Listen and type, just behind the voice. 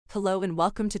Hello and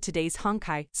welcome to today's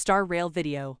Honkai Star Rail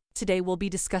video. Today we'll be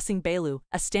discussing Bailu,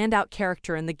 a standout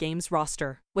character in the game's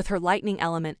roster. With her lightning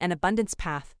element and abundance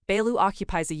path, Bailu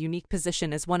occupies a unique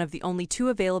position as one of the only two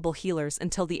available healers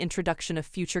until the introduction of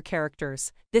future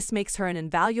characters. This makes her an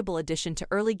invaluable addition to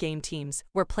early game teams,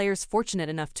 where players fortunate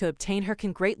enough to obtain her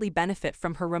can greatly benefit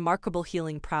from her remarkable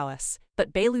healing prowess.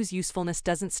 But Bailu's usefulness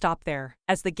doesn't stop there.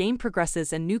 As the game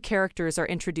progresses and new characters are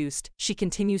introduced, she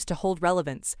continues to hold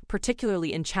relevance,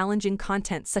 particularly in challenging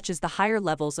content such as the higher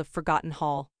levels of Forgotten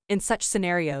Hall. In such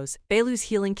scenarios, Bailu's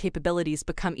healing capabilities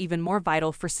become even more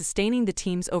vital for sustaining the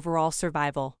team's overall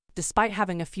survival. Despite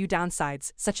having a few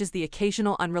downsides, such as the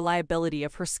occasional unreliability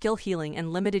of her skill healing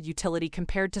and limited utility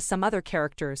compared to some other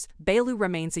characters, Bailu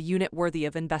remains a unit worthy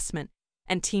of investment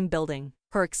and team building.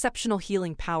 Her exceptional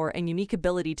healing power and unique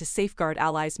ability to safeguard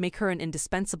allies make her an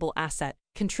indispensable asset,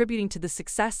 contributing to the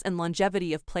success and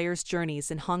longevity of players'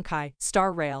 journeys in Honkai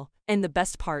Star Rail. And the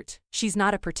best part, she's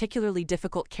not a particularly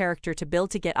difficult character to build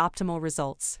to get optimal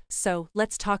results. So,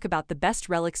 let's talk about the best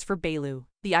relics for Bailu.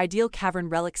 The ideal cavern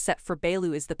relic set for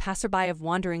Bailu is the Passerby of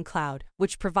Wandering Cloud,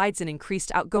 which provides an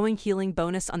increased outgoing healing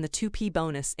bonus on the 2p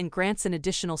bonus and grants an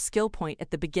additional skill point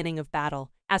at the beginning of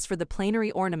battle. As for the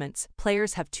planary ornaments,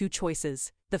 players have two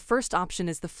choices. The first option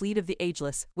is the Fleet of the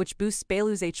Ageless, which boosts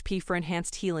Bailu's HP for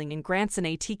enhanced healing and grants an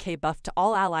ATK buff to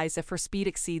all allies if her speed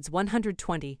exceeds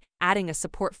 120, adding a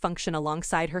support function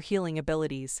alongside her healing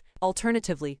abilities.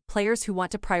 Alternatively, players who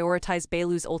want to prioritize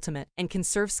Bailu's ultimate and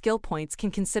conserve skill points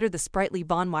can consider the Sprightly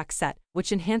Vonwak set,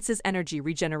 which enhances energy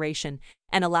regeneration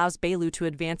and allows Bailu to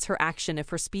advance her action if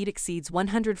her speed exceeds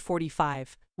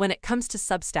 145. When it comes to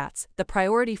substats, the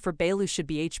priority for Bailu should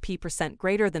be HP %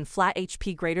 greater than flat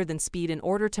HP greater than speed in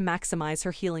order to maximize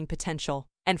her healing potential.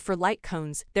 And for light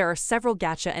cones, there are several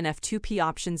gacha and F2P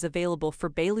options available for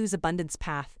Bailu's abundance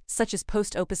path, such as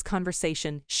Post-Opus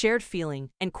Conversation, Shared Feeling,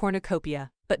 and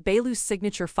Cornucopia. But Bailu's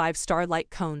signature 5-star light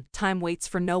cone, Time Waits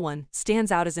for No One,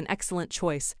 stands out as an excellent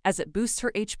choice, as it boosts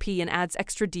her HP and adds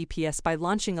extra DPS by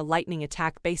launching a lightning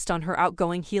attack based on her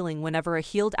outgoing healing whenever a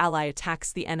healed ally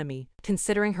attacks the enemy.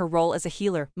 Considering her role as a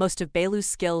healer, most of Bailu's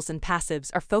skills and passives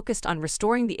are focused on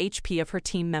restoring the HP of her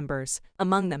team members.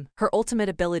 Among them, her ultimate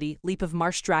ability, Leap of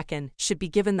Marsh Draken, should be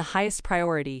given the highest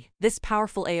priority. This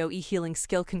powerful AoE healing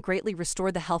skill can greatly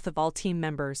restore the health of all team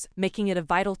members, making it a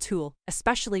vital tool,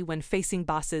 especially when facing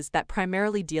bosses that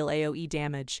primarily deal AoE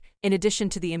damage. In addition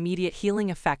to the immediate healing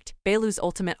effect, Bailu's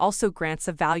ultimate also grants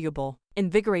a valuable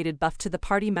invigorated buff to the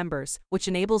party members, which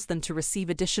enables them to receive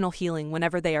additional healing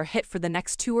whenever they are hit for the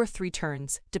next 2 or 3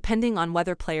 turns, depending on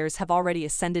whether players have already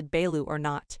ascended Bailu or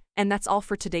not. And that's all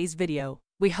for today's video.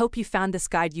 We hope you found this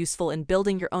guide useful in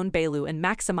building your own Bailu and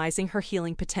maximizing her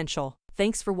healing potential.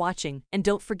 Thanks for watching, and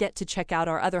don't forget to check out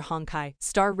our other Honkai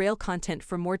Star Rail content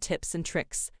for more tips and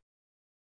tricks.